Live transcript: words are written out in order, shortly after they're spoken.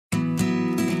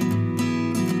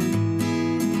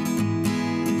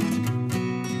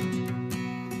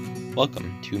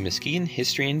Welcome to Muskegon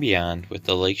History and Beyond with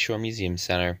the Lakeshore Museum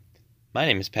Center. My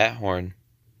name is Pat Horn.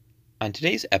 On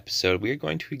today's episode, we are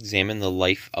going to examine the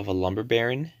life of a lumber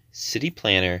baron, city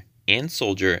planner, and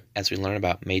soldier as we learn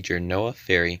about Major Noah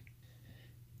Ferry.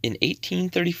 In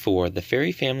 1834, the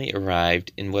Ferry family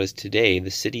arrived in what is today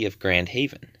the city of Grand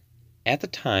Haven. At the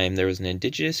time, there was an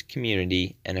indigenous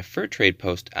community and a fur trade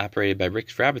post operated by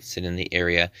Rick Robinson in the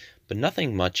area, but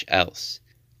nothing much else.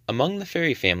 Among the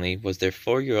Ferry family was their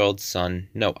 4-year-old son,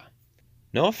 Noah.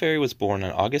 Noah Ferry was born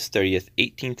on August 30th,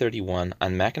 1831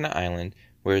 on Mackinac Island,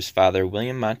 where his father,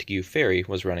 William Montague Ferry,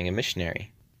 was running a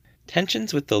missionary.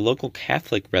 Tensions with the local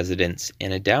Catholic residents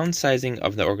and a downsizing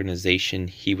of the organization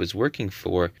he was working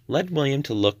for led William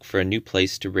to look for a new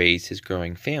place to raise his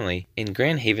growing family, and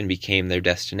Grand Haven became their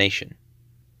destination.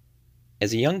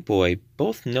 As a young boy,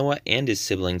 both Noah and his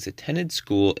siblings attended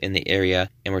school in the area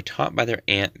and were taught by their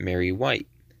Aunt Mary White.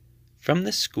 From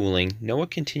this schooling, Noah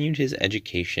continued his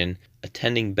education,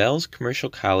 attending Bell's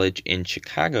Commercial College in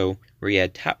Chicago, where he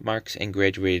had top marks and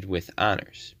graduated with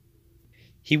honors.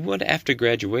 He would, after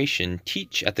graduation,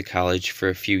 teach at the college for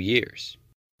a few years.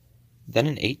 Then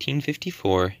in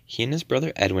 1854, he and his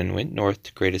brother Edwin went north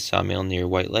to create a sawmill near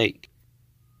White Lake.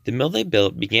 The mill they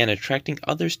built began attracting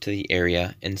others to the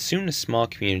area, and soon a small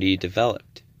community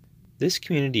developed. This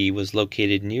community was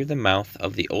located near the mouth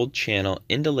of the old channel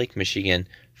into Lake Michigan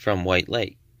from White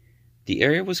Lake. The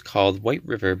area was called White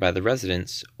River by the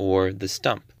residents, or the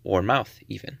Stump, or Mouth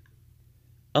even.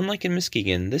 Unlike in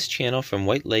Muskegon, this channel from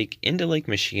White Lake into Lake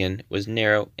Michigan was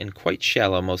narrow and quite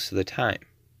shallow most of the time.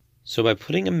 So by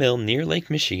putting a mill near Lake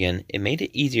Michigan, it made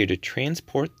it easier to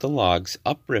transport the logs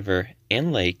upriver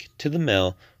and lake to the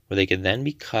mill, where they could then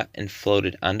be cut and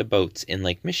floated onto boats in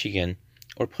Lake Michigan,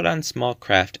 or put on small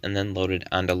craft and then loaded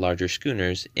onto larger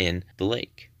schooners in the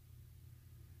lake.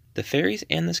 The Ferrys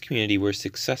and this community were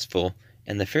successful,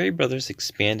 and the Ferry brothers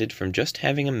expanded from just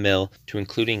having a mill to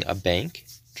including a bank,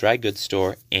 dry goods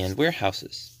store, and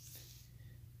warehouses.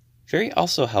 Ferry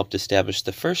also helped establish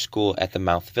the first school at the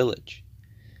Mouth Village.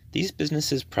 These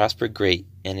businesses prospered great,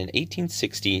 and in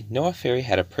 1860, Noah Ferry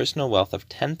had a personal wealth of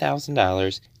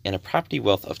 $10,000 and a property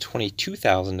wealth of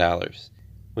 $22,000,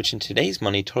 which in today's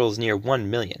money totals near $1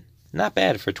 million. Not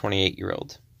bad for a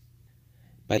 28-year-old.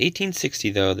 By 1860,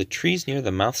 though, the trees near the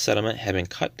Mouth settlement had been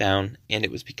cut down, and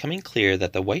it was becoming clear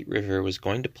that the White River was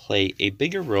going to play a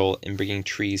bigger role in bringing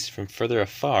trees from further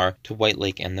afar to White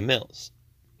Lake and the mills.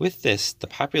 With this, the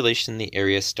population in the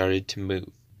area started to move.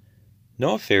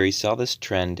 Noah Ferry saw this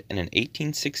trend, and in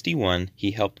 1861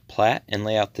 he helped plat and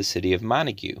lay out the city of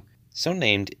Montague, so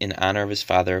named in honor of his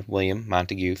father, William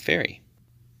Montague Ferry.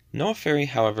 Noah Ferry,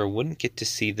 however, wouldn't get to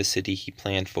see the city he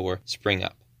planned for spring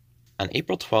up. On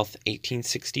April 12,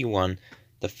 1861,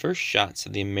 the first shots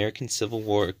of the American Civil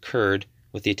War occurred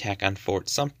with the attack on Fort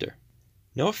Sumter.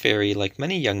 Noah Ferry, like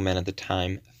many young men at the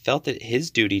time, felt it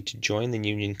his duty to join the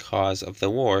Union cause of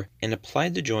the war and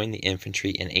applied to join the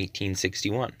infantry in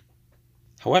 1861.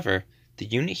 However, the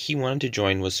unit he wanted to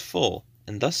join was full,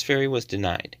 and thus Ferry was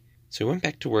denied, so he went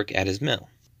back to work at his mill.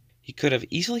 He could have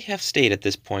easily stayed at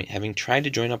this point, having tried to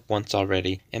join up once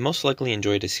already, and most likely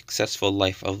enjoyed a successful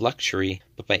life of luxury,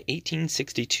 but by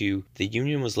 1862 the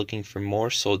Union was looking for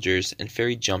more soldiers, and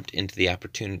Ferry jumped into the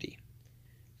opportunity.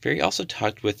 Ferry also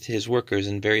talked with his workers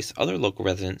and various other local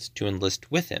residents to enlist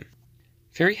with him.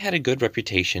 Ferry had a good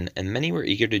reputation, and many were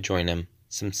eager to join him.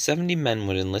 Some 70 men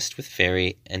would enlist with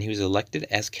Ferry, and he was elected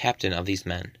as captain of these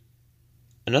men.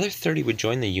 Another 30 would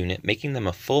join the unit, making them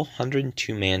a full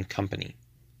 102-man company.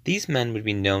 These men would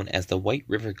be known as the White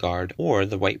River Guard or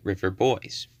the White River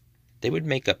Boys. They would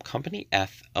make up Company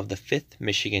F of the 5th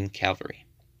Michigan Cavalry.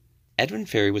 Edwin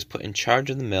Ferry was put in charge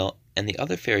of the mill and the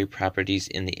other Ferry properties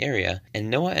in the area, and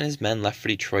Noah and his men left for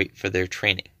Detroit for their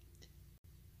training.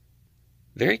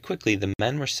 Very quickly, the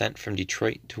men were sent from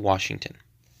Detroit to Washington.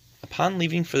 Upon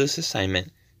leaving for this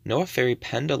assignment, Noah Ferry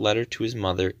penned a letter to his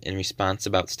mother in response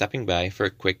about stepping by for a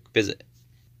quick visit.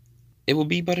 "It will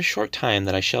be but a short time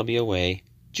that I shall be away.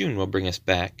 June will bring us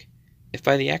back. If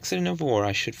by the accident of war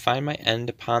I should find my end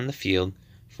upon the field,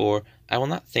 for I will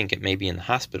not think it may be in the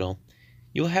hospital,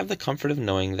 you will have the comfort of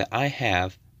knowing that I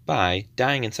have, by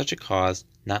dying in such a cause,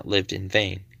 not lived in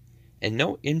vain, and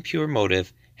no impure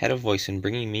motive had a voice in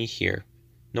bringing me here,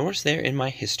 nor is there in my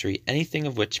history anything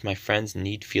of which my friends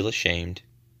need feel ashamed."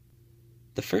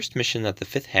 The first mission that the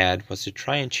 5th had was to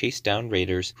try and chase down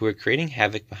raiders who were creating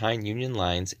havoc behind Union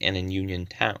lines and in Union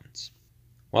towns.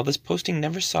 While this posting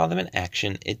never saw them in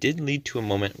action, it did lead to a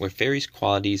moment where Ferry's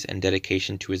qualities and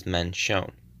dedication to his men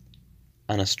shone.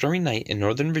 On a stormy night in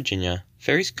northern Virginia,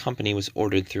 Ferry's company was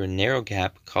ordered through a narrow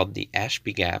gap called the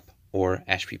Ashby Gap, or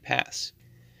Ashby Pass.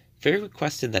 Ferry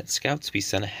requested that scouts be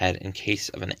sent ahead in case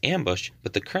of an ambush,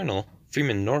 but the colonel,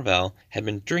 Freeman Norvell, had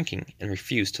been drinking and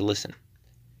refused to listen.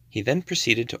 He then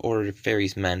proceeded to order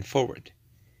Ferry's men forward.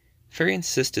 Ferry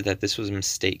insisted that this was a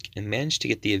mistake and managed to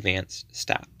get the advance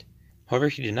stopped. However,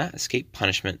 he did not escape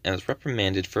punishment and was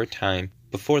reprimanded for a time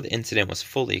before the incident was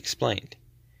fully explained.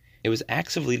 It was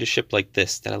acts of leadership like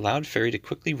this that allowed Ferry to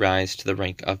quickly rise to the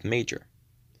rank of major.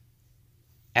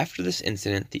 After this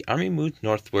incident, the army moved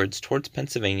northwards towards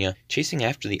Pennsylvania, chasing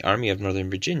after the Army of Northern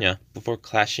Virginia before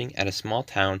clashing at a small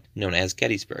town known as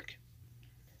Gettysburg.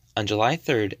 On July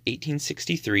 3,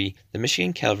 1863, the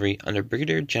Michigan Cavalry under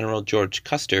Brigadier General George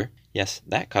Custer, yes,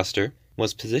 that Custer,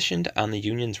 was positioned on the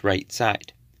Union's right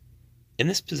side. In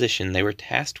this position, they were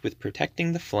tasked with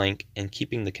protecting the flank and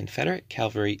keeping the Confederate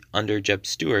cavalry under Jeb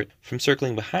Stuart from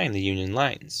circling behind the Union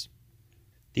lines.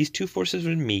 These two forces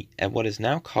would meet at what is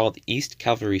now called East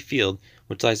Cavalry Field,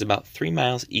 which lies about 3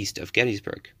 miles east of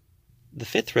Gettysburg. The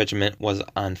 5th Regiment was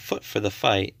on foot for the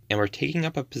fight and were taking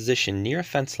up a position near a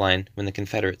fence line when the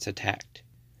Confederates attacked.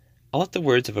 I'll let the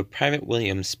words of a Private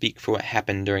Williams speak for what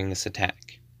happened during this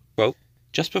attack. Quote,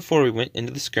 "Just before we went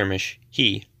into the skirmish,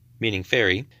 he," meaning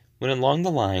Ferry, "went along the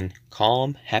line,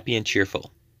 calm, happy, and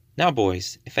cheerful. 'Now,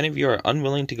 boys, if any of you are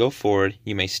unwilling to go forward,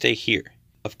 you may stay here.'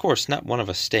 Of course, not one of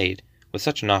us stayed, with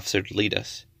such an officer to lead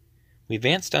us. We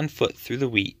advanced on foot through the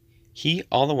wheat, he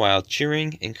all the while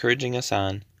cheering, encouraging us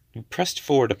on. We pressed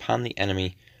forward upon the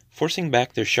enemy, forcing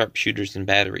back their sharpshooters and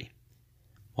battery.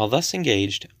 While thus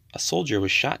engaged, a soldier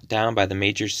was shot down by the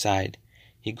major's side.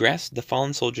 He grasped the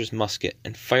fallen soldier's musket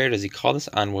and fired as he called us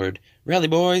onward, 'Rally,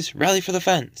 boys, rally for the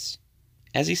fence!'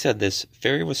 As he said this,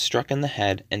 Ferry was struck in the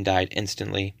head and died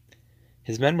instantly.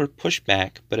 His men were pushed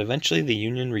back, but eventually the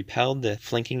Union repelled the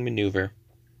flanking maneuver.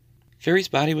 Ferry's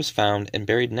body was found and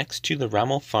buried next to the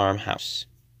Rommel Farm house.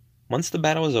 Once the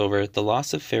battle was over, the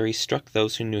loss of Ferry struck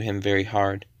those who knew him very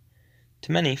hard.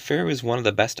 To many, Ferry was one of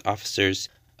the best officers.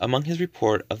 Among his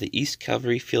report of the East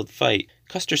Cavalry Field fight,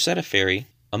 Custer said of Ferry,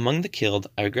 "Among the killed,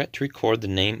 I regret to record the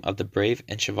name of the brave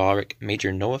and chivalric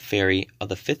Major Noah Ferry of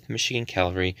the 5th Michigan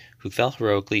Cavalry, who fell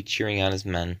heroically cheering on his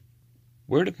men."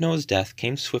 Word of Noah's death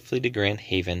came swiftly to Grand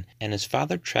Haven, and his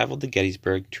father traveled to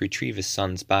Gettysburg to retrieve his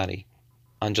son's body.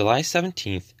 On July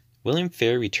 17th, William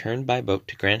Ferry returned by boat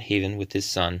to Grand Haven with his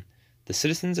son. The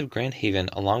citizens of Grand Haven,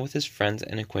 along with his friends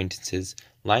and acquaintances,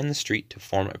 lined the street to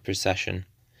form a procession.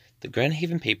 The Grand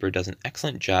Haven paper does an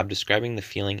excellent job describing the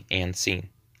feeling and scene.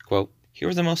 Quote, "Here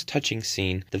was a most touching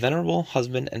scene, the venerable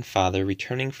husband and father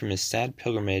returning from his sad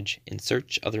pilgrimage in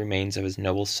search of the remains of his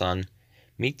noble son,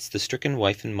 meets the stricken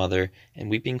wife and mother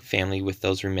and weeping family with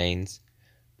those remains.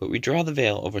 But we draw the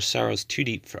veil over sorrows too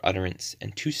deep for utterance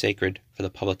and too sacred for the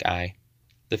public eye."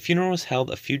 The funeral was held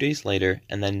a few days later,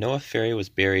 and then Noah Ferry was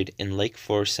buried in Lake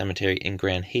Forest Cemetery in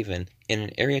Grand Haven, in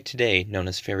an area today known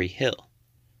as Ferry Hill.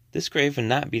 This grave would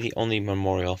not be the only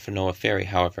memorial for Noah Ferry,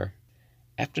 however.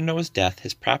 After Noah's death,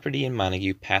 his property in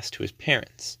Montague passed to his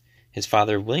parents. His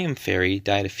father, William Ferry,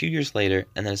 died a few years later,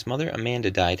 and then his mother, Amanda,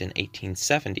 died in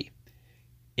 1870.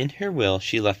 In her will,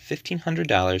 she left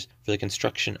 $1,500 for the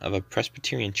construction of a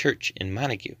Presbyterian church in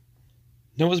Montague.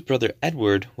 Noah's brother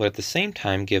Edward would at the same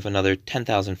time give another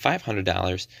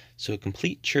 $10,500 so a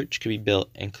complete church could be built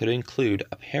and could include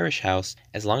a parish house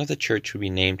as long as the church would be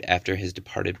named after his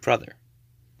departed brother.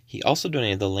 He also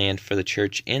donated the land for the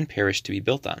church and parish to be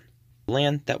built on,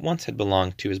 land that once had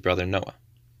belonged to his brother Noah.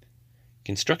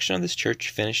 Construction of this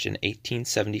church finished in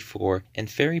 1874, and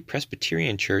Ferry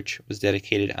Presbyterian Church was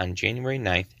dedicated on January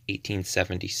 9,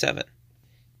 1877.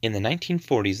 In the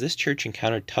 1940s, this church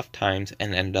encountered tough times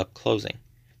and ended up closing,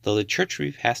 though the church would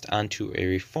be passed on to a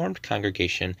Reformed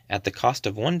congregation at the cost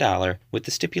of $1 with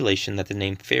the stipulation that the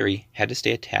name Ferry had to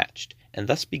stay attached, and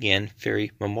thus began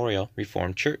Ferry Memorial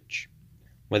Reformed Church.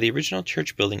 While the original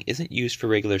church building isn't used for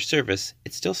regular service,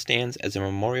 it still stands as a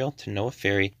memorial to Noah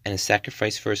Ferry and his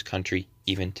sacrifice for his country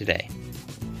even today.